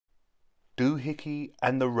Doohickey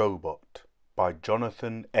and the Robot by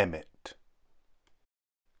Jonathan Emmett.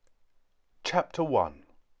 Chapter 1.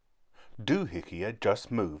 Doohickey had just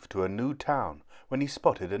moved to a new town when he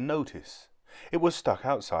spotted a notice. It was stuck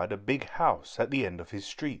outside a big house at the end of his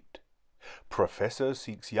street. Professor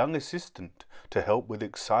seeks young assistant to help with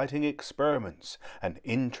exciting experiments and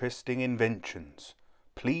interesting inventions.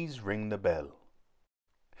 Please ring the bell.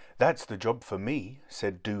 That's the job for me,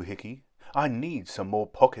 said Doohickey. I need some more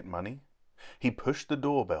pocket money. He pushed the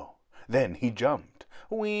doorbell. Then he jumped.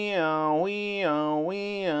 Wee-ow, wee-ow,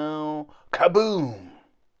 wee-ow. Kaboom!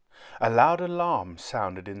 A loud alarm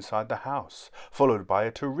sounded inside the house, followed by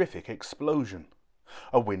a terrific explosion.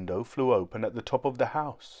 A window flew open at the top of the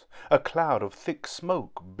house. A cloud of thick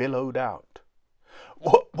smoke billowed out.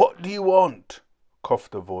 What do you want?"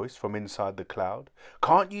 coughed a voice from inside the cloud.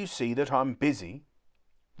 "Can't you see that I'm busy?"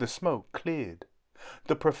 The smoke cleared.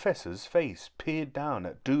 The professor's face peered down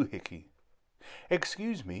at Doohickey.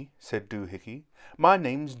 "Excuse me," said Doohickey. "My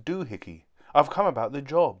name's Doohickey. I've come about the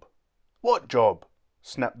job." "What job?"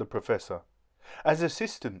 snapped the professor. "As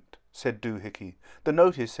assistant," said Doohickey. "The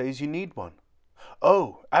notice says you need one."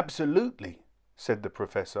 "Oh, absolutely," said the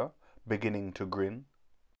professor, beginning to grin.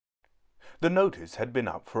 The notice had been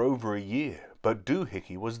up for over a year, but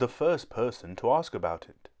Doohickey was the first person to ask about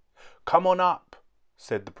it. "Come on up,"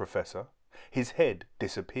 said the professor. His head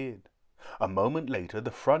disappeared. A moment later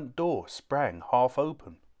the front door sprang half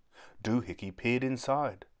open. Doohickey peered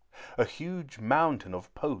inside. A huge mountain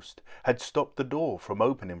of post had stopped the door from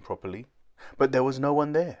opening properly, but there was no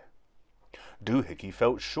one there. Doohickey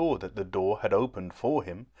felt sure that the door had opened for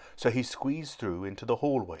him, so he squeezed through into the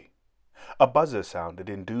hallway. A buzzer sounded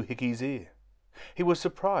in Doohickey's ear. He was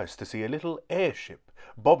surprised to see a little airship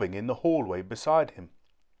bobbing in the hallway beside him.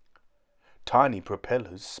 Tiny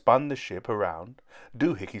propellers spun the ship around.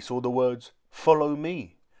 Doohickey saw the words, "Follow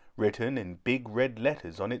me," written in big red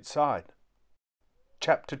letters on its side.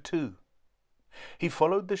 Chapter 2. He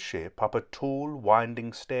followed the ship up a tall,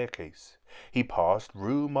 winding staircase. He passed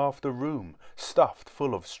room after room, stuffed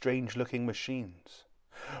full of strange-looking machines.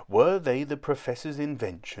 Were they the professor's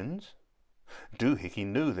inventions? Doohickey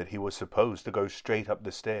knew that he was supposed to go straight up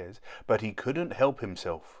the stairs, but he couldn't help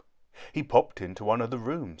himself. He popped into one of the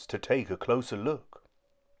rooms to take a closer look.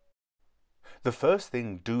 The first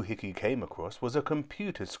thing Doohickey came across was a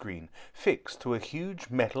computer screen fixed to a huge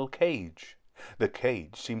metal cage. The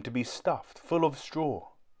cage seemed to be stuffed full of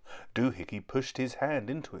straw. Doohickey pushed his hand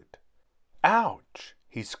into it. "Ouch!"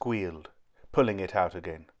 he squealed, pulling it out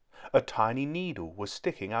again. A tiny needle was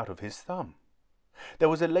sticking out of his thumb. There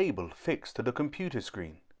was a label fixed to the computer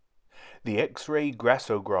screen. The X-ray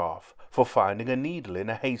grassograph for finding a needle in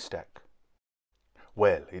a haystack.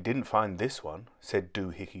 "Well, it didn't find this one," said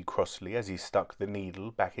Doohickey crossly as he stuck the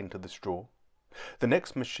needle back into the straw. The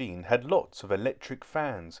next machine had lots of electric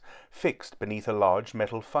fans fixed beneath a large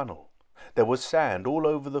metal funnel. There was sand all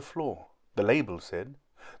over the floor. The label said,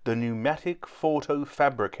 "The pneumatic photo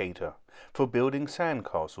fabricator for building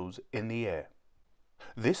sandcastles in the air."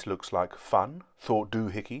 "This looks like fun," thought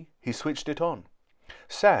Doohickey. He switched it on.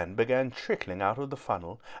 Sand began trickling out of the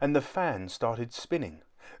funnel and the fan started spinning.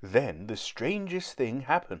 Then the strangest thing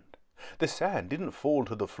happened. The sand didn't fall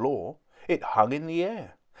to the floor. It hung in the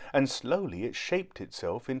air, and slowly it shaped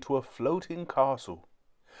itself into a floating castle.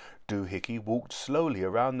 Doohickey walked slowly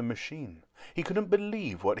around the machine. He couldn't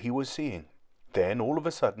believe what he was seeing. Then, all of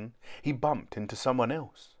a sudden, he bumped into someone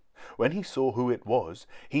else. When he saw who it was,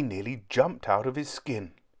 he nearly jumped out of his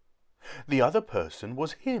skin. The other person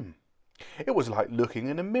was him. It was like looking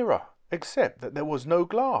in a mirror, except that there was no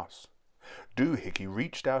glass. Doohickey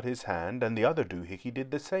reached out his hand, and the other Doohickey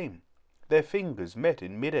did the same. Their fingers met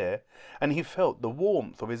in mid-air, and he felt the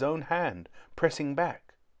warmth of his own hand pressing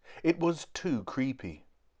back. It was too creepy.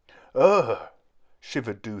 "Ugh!"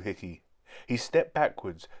 shivered Doohickey. He stepped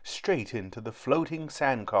backwards, straight into the floating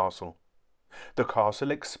sandcastle. The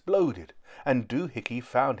castle exploded, and Doohickey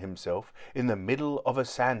found himself in the middle of a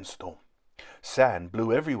sandstorm. Sand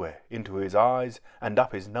blew everywhere, into his eyes and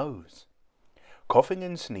up his nose. Coughing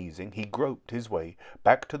and sneezing, he groped his way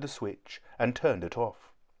back to the switch and turned it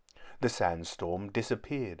off. The sandstorm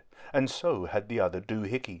disappeared, and so had the other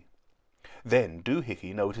Doohickey. Then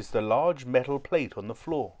Doohickey noticed a large metal plate on the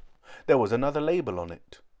floor. There was another label on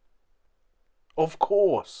it. "Of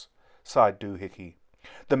course," sighed Doohickey.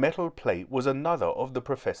 The metal plate was another of the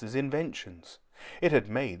professor's inventions. It had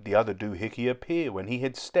made the other Doohickey appear when he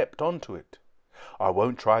had stepped onto it. "I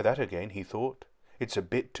won't try that again," he thought. "It's a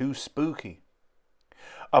bit too spooky."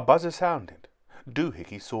 A buzzer sounded.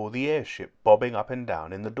 Doohickey saw the airship bobbing up and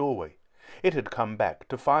down in the doorway. It had come back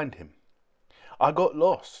to find him. "I got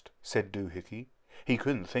lost," said Doohickey. He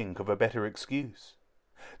couldn't think of a better excuse.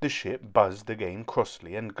 The ship buzzed again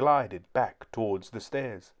crossly and glided back towards the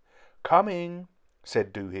stairs. "Coming,"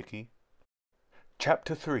 said Doohickey.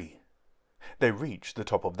 Chapter 3. They reached the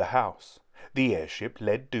top of the house. The airship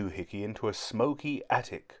led Doohickey into a smoky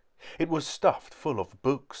attic. It was stuffed full of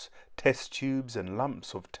books, test tubes, and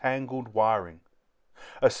lumps of tangled wiring.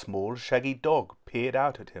 A small shaggy dog peered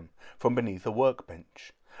out at him from beneath a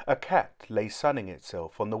workbench. A cat lay sunning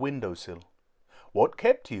itself on the window-sill. "What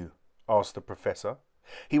kept you?" asked the professor.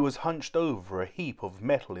 He was hunched over a heap of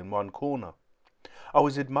metal in one corner. "I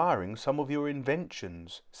was admiring some of your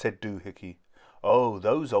inventions," said Doohickey. "Oh,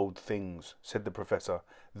 those old things," said the professor.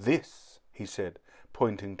 "This," he said,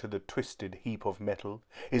 pointing to the twisted heap of metal,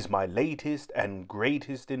 "is my latest and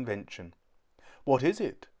greatest invention." "What is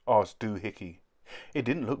it?" asked Doohickey. It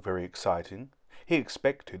didn't look very exciting. He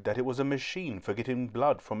expected that it was a machine for getting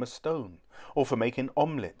blood from a stone, or for making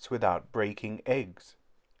omelettes without breaking eggs.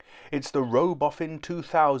 "It's the Roboffin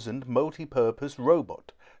 2000 multi-purpose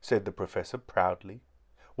robot," said the professor proudly.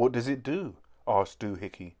 "What does it do?" asked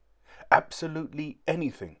Doohickey. "Absolutely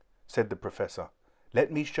anything," said the professor.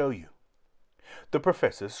 "Let me show you." The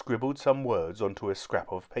professor scribbled some words onto a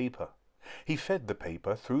scrap of paper. He fed the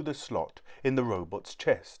paper through the slot in the robot's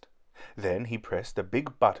chest. Then he pressed a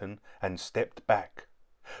big button and stepped back.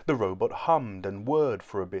 The robot hummed and whirred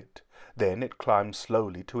for a bit. Then it climbed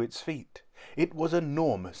slowly to its feet. It was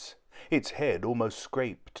enormous. Its head almost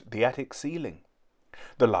scraped the attic ceiling.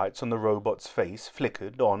 The lights on the robot's face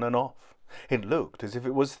flickered on and off. It looked as if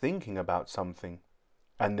it was thinking about something.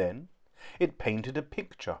 And then it painted a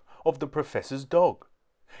picture of the professor's dog.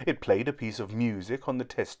 It played a piece of music on the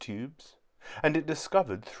test tubes. And it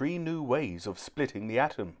discovered 3 new ways of splitting the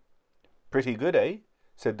atom. "Pretty good, eh?"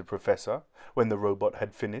 said the professor, when the robot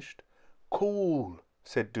had finished. "Cool,"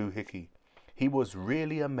 said Doohickey. He was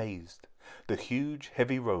really amazed. The huge,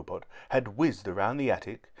 heavy robot had whizzed around the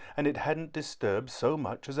attic, and it hadn't disturbed so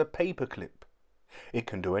much as a paper-clip. "It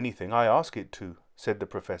can do anything I ask it to," said the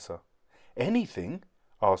professor. "Anything?"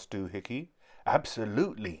 asked Doohickey.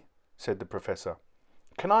 "Absolutely," said the professor.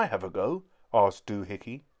 "Can I have a go?" asked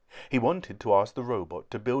Doohickey. He wanted to ask the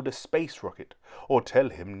robot to build a space rocket, or tell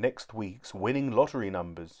him next week's winning lottery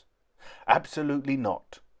numbers. "Absolutely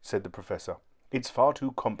not," said the professor. "It's far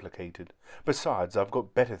too complicated. Besides, I've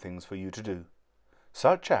got better things for you to do."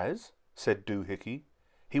 "Such as?" said Doohickey.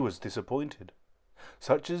 He was disappointed.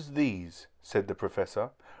 "Such as these," said the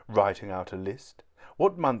professor, writing out a list.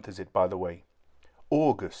 "What month is it, by the way?"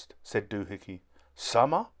 "August," said Doohickey.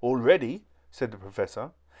 "Summer already?" said the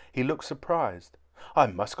professor. He looked surprised. "I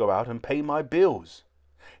must go out and pay my bills."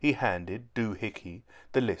 He handed Doohickey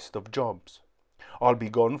the list of jobs. "I'll be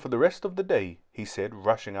gone for the rest of the day," he said,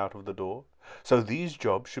 rushing out of the door. "So these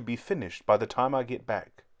jobs should be finished by the time I get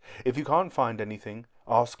back. If you can't find anything,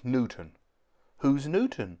 ask Newton." "Who's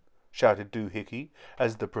Newton?" shouted Doohickey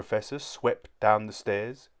as the professor swept down the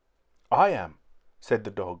stairs. "I am," said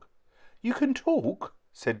the dog. "You can talk?"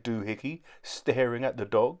 said Doohickey, staring at the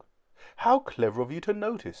dog. "How clever of you to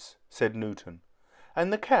notice," said Newton.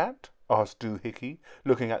 "And the cat?" asked Doohickey,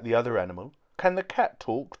 looking at the other animal. "Can the cat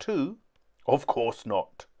talk too?" "Of course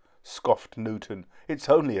not," scoffed Newton. "It's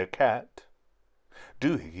only a cat."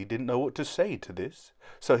 Doohickey didn't know what to say to this,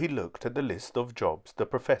 so he looked at the list of jobs the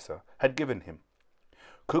professor had given him.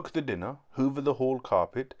 Cook the dinner, hoover the hall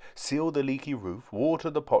carpet, seal the leaky roof, water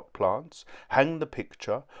the pot plants, hang the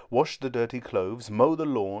picture, wash the dirty clothes, mow the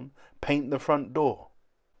lawn, paint the front door.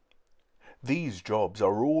 "These jobs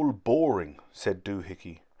are all boring," said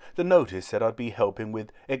Doohickey. "The notice said I'd be helping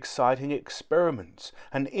with exciting experiments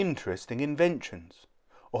and interesting inventions."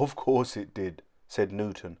 "Of course it did," said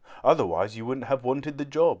Newton. "Otherwise you wouldn't have wanted the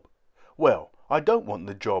job." "Well, I don't want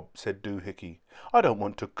the job," said Doohickey. "I don't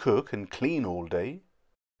want to cook and clean all day."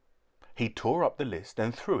 He tore up the list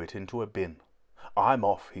and threw it into a bin. "I'm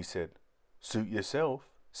off," he said. "Suit yourself,"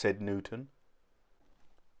 said Newton.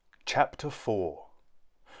 Chapter 4.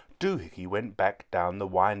 Doohickey went back down the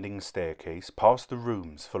winding staircase past the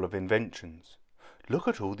rooms full of inventions. "Look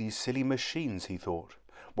at all these silly machines," he thought.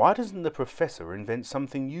 "Why doesn't the professor invent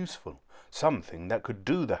something useful, something that could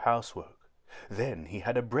do the housework?" Then he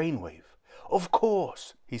had a brainwave. "Of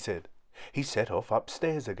course," he said. He set off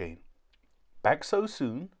upstairs again. "Back so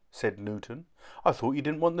soon?" said Newton. "I thought you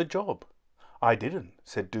didn't want the job." "I didn't,"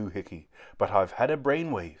 said Doohickey, "but I've had a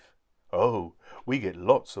brainwave." "Oh, we get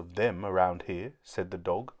lots of them around here," said the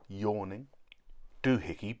dog, yawning.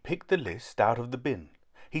 Doohickey picked the list out of the bin.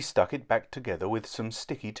 He stuck it back together with some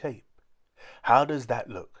sticky tape. "How does that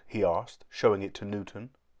look?" he asked, showing it to Newton.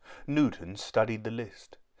 Newton studied the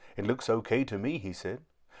list. "It looks okay to me," he said.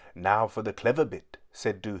 "Now for the clever bit,"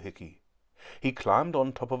 said Doohickey. He climbed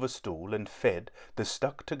on top of a stool and fed the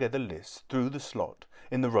stuck-together list through the slot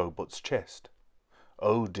in the robot's chest.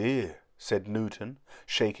 "Oh dear," said Newton,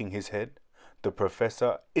 shaking his head. "The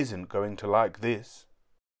professor isn't going to like this."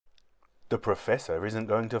 "The professor isn't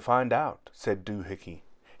going to find out," said Doohickey.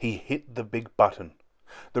 He hit the big button.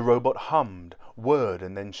 The robot hummed, whirred,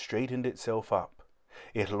 and then straightened itself up.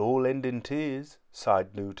 "It'll all end in tears,"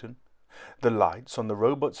 sighed Newton. The lights on the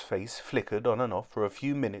robot's face flickered on and off for a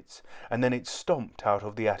few minutes, and then it stomped out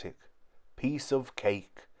of the attic. "Piece of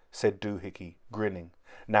cake," said Doohickey, grinning.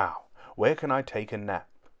 "Now, where can I take a nap?"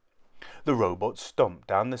 The robot stomped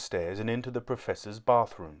down the stairs and into the professor's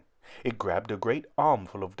bathroom. It grabbed a great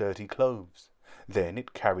armful of dirty clothes. Then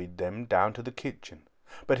it carried them down to the kitchen.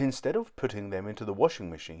 But instead of putting them into the washing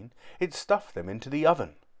machine, it stuffed them into the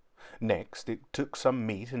oven. Next, it took some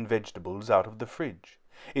meat and vegetables out of the fridge.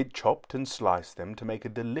 It chopped and sliced them to make a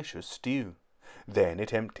delicious stew. Then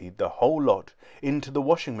it emptied the whole lot into the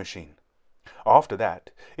washing machine. After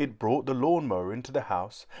that, it brought the lawnmower into the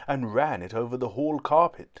house and ran it over the hall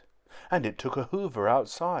carpet. And it took a hoover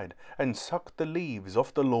outside and sucked the leaves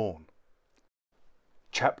off the lawn.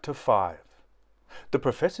 Chapter 5. The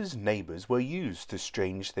professor's neighbors were used to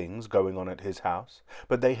strange things going on at his house,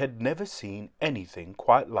 but they had never seen anything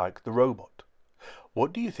quite like the robot.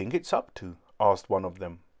 "What do you think it's up to?" asked one of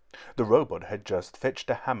them. The robot had just fetched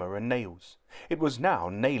a hammer and nails. It was now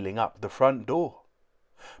nailing up the front door.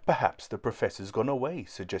 "Perhaps the professor's gone away,"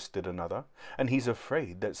 suggested another, "and he's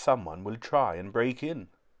afraid that someone will try and break in."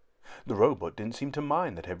 The robot didn't seem to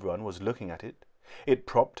mind that everyone was looking at it. It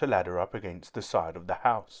propped a ladder up against the side of the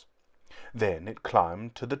house. Then it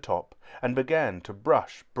climbed to the top and began to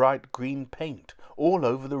brush bright green paint all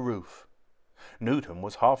over the roof. Newton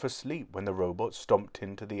was half asleep when the robot stomped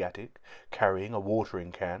into the attic, carrying a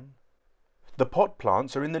watering can. "The pot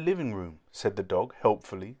plants are in the living room," said the dog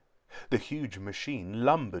helpfully. The huge machine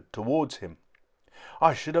lumbered towards him.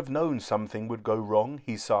 "I should have known something would go wrong,"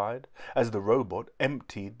 he sighed, as the robot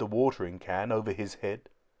emptied the watering can over his head.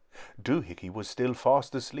 Doohickey was still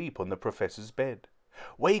fast asleep on the professor's bed.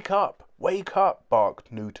 "Wake up! Wake up!"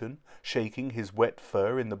 barked Newton, shaking his wet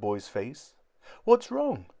fur in the boy's face. "What's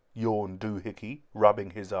wrong?" yawned Doohickey,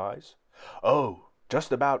 rubbing his eyes. "Oh,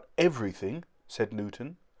 just about everything," said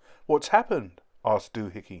Newton. "What's happened?" asked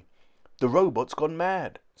Doohickey. "The robot's gone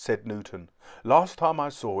mad," said Newton. "Last time I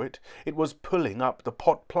saw it, it was pulling up the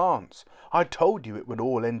pot plants. I told you it would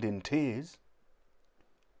all end in tears."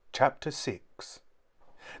 Chapter 6.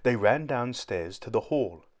 They ran downstairs to the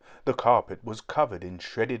hall. The carpet was covered in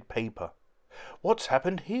shredded paper. "What's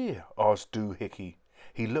happened here?" asked Doohickey.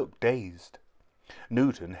 He looked dazed.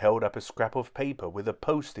 Newton held up a scrap of paper with a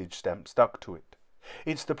postage stamp stuck to it.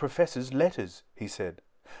 "It's the professor's letters," he said.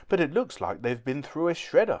 "But it looks like they've been through a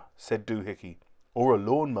shredder," said Doohickey. "Or a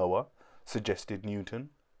lawnmower," suggested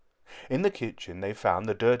Newton. In the kitchen they found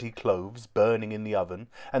the dirty clothes burning in the oven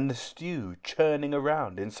and the stew churning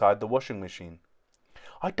around inside the washing machine.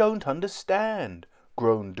 "I don't understand,"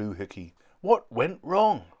 groaned Doohickey. "What went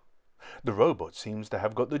wrong?" "The robot seems to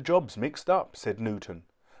have got the jobs mixed up," said Newton.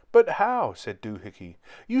 "But how?" said Doohickey.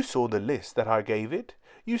 "You saw the list that I gave it.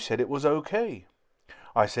 You said it was okay."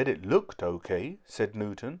 "I said it looked okay," said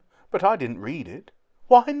Newton, "but I didn't read it."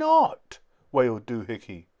 "Why not?" wailed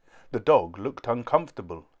Doohickey. The dog looked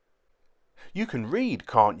uncomfortable. "You can read,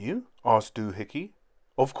 can't you?" asked Doohickey.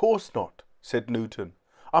 "Of course not," said Newton.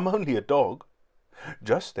 "I'm only a dog."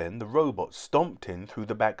 Just then the robot stomped in through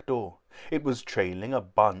the back door. It was trailing a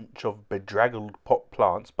bunch of bedraggled pot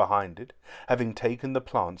plants behind it, having taken the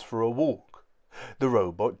plants for a walk. The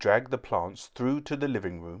robot dragged the plants through to the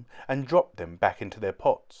living room and dropped them back into their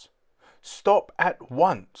pots. "Stop at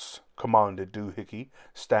once!" commanded Doohickey,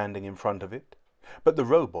 standing in front of it. But the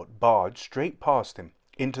robot barged straight past him,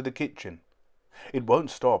 into the kitchen. "It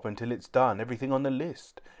won't stop until it's done everything on the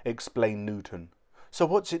list," explained Newton. "So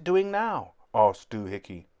what's it doing now?" asked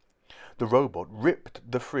Doohickey. The robot ripped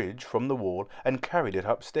the fridge from the wall and carried it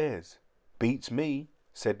upstairs. "Beats me,"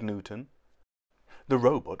 said Newton. The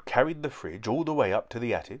robot carried the fridge all the way up to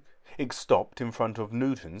the attic. It stopped in front of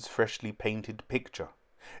Newton's freshly painted picture.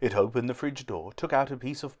 It opened the fridge door, took out a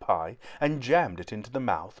piece of pie, and jammed it into the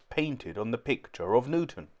mouth painted on the picture of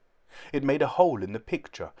Newton. It made a hole in the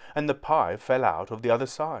picture, and the pie fell out of the other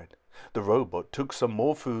side. The robot took some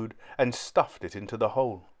more food and stuffed it into the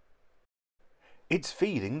hole. "It's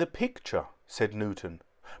feeding the picture," said Newton.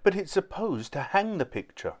 "But it's supposed to hang the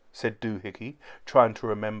picture," said Doohickey, trying to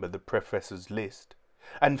remember the professor's list.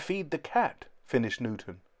 "And feed the cat," finished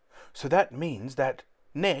Newton. "So that means that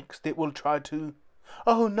next it will try to—"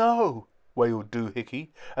 "Oh no!" wailed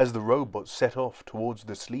Doohickey, as the robot set off towards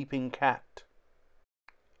the sleeping cat.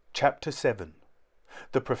 Chapter 7.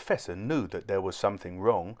 The professor knew that there was something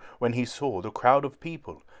wrong when he saw the crowd of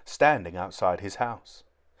people standing outside his house.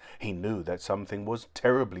 He knew that something was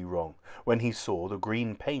terribly wrong when he saw the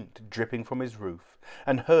green paint dripping from his roof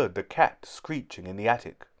and heard the cat screeching in the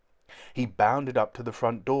attic. He bounded up to the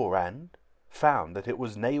front door and found that it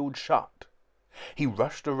was nailed shut. He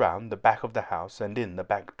rushed around the back of the house and in the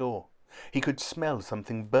back door. He could smell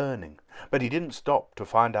something burning, but he didn't stop to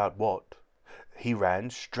find out what. He ran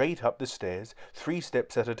straight up the stairs, 3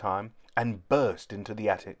 steps at a time, and burst into the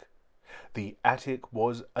attic. The attic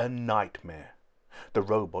was a nightmare. The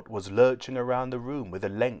robot was lurching around the room with a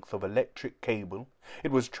length of electric cable.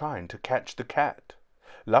 It was trying to catch the cat.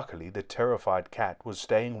 Luckily, the terrified cat was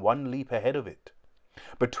staying 1 leap ahead of it.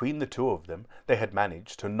 Between the two of them, they had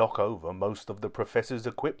managed to knock over most of the professor's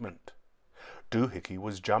equipment. Doohickey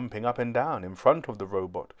was jumping up and down in front of the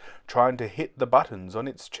robot, trying to hit the buttons on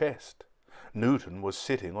its chest. Newton was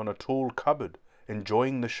sitting on a tall cupboard,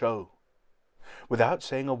 enjoying the show. Without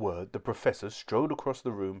saying a word, the professor strode across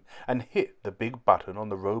the room and hit the big button on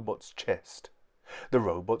the robot's chest. The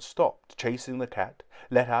robot stopped chasing the cat,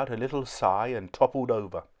 let out a little sigh and toppled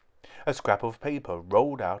over. A scrap of paper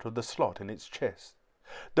rolled out of the slot in its chest.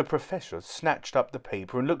 The professor snatched up the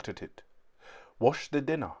paper and looked at it. Wash the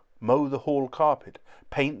dinner, mow the hall carpet,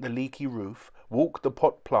 paint the leaky roof, walk the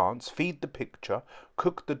pot plants, feed the picture,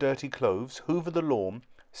 cook the dirty clothes, hoover the lawn,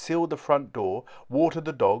 seal the front door, water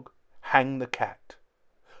the dog, hang the cat.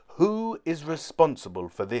 "Who is responsible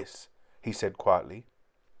for this?" he said quietly.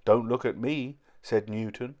 "Don't look at me," said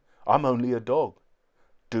Newton. "I'm only a dog."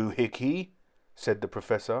 "Doohickey," said the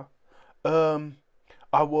professor.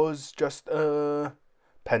 I was just,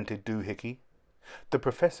 panted Doohickey. The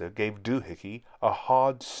professor gave Doohickey a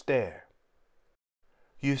hard stare.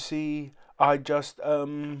 "You see, I just,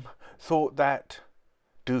 thought that—"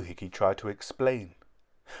 Doohickey tried to explain.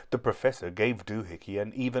 The professor gave Doohickey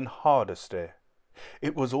an even harder stare.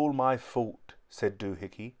 "It was all my fault," said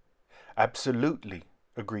Doohickey. "Absolutely,"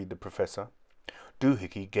 agreed the professor.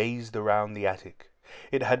 Doohickey gazed around the attic.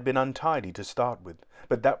 It had been untidy to start with,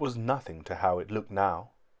 but that was nothing to how it looked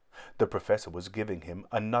now. The professor was giving him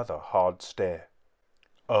another hard stare.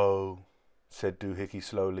 "Oh," said Doohickey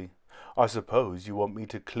slowly, "I suppose you want me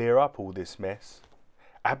to clear up all this mess."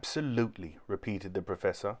 "Absolutely," repeated the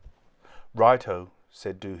professor. "Righto,"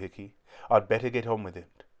 said Doohickey. "I'd better get on with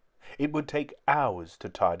it." It would take hours to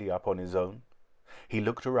tidy up on his own. He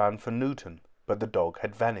looked around for Newton, but the dog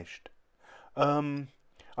had vanished.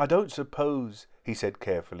 I don't suppose," he said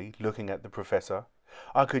carefully, looking at the professor,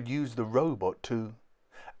 "I could use the robot to—"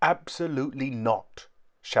 "Absolutely not,"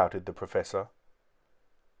 shouted the professor.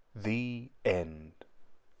 The end.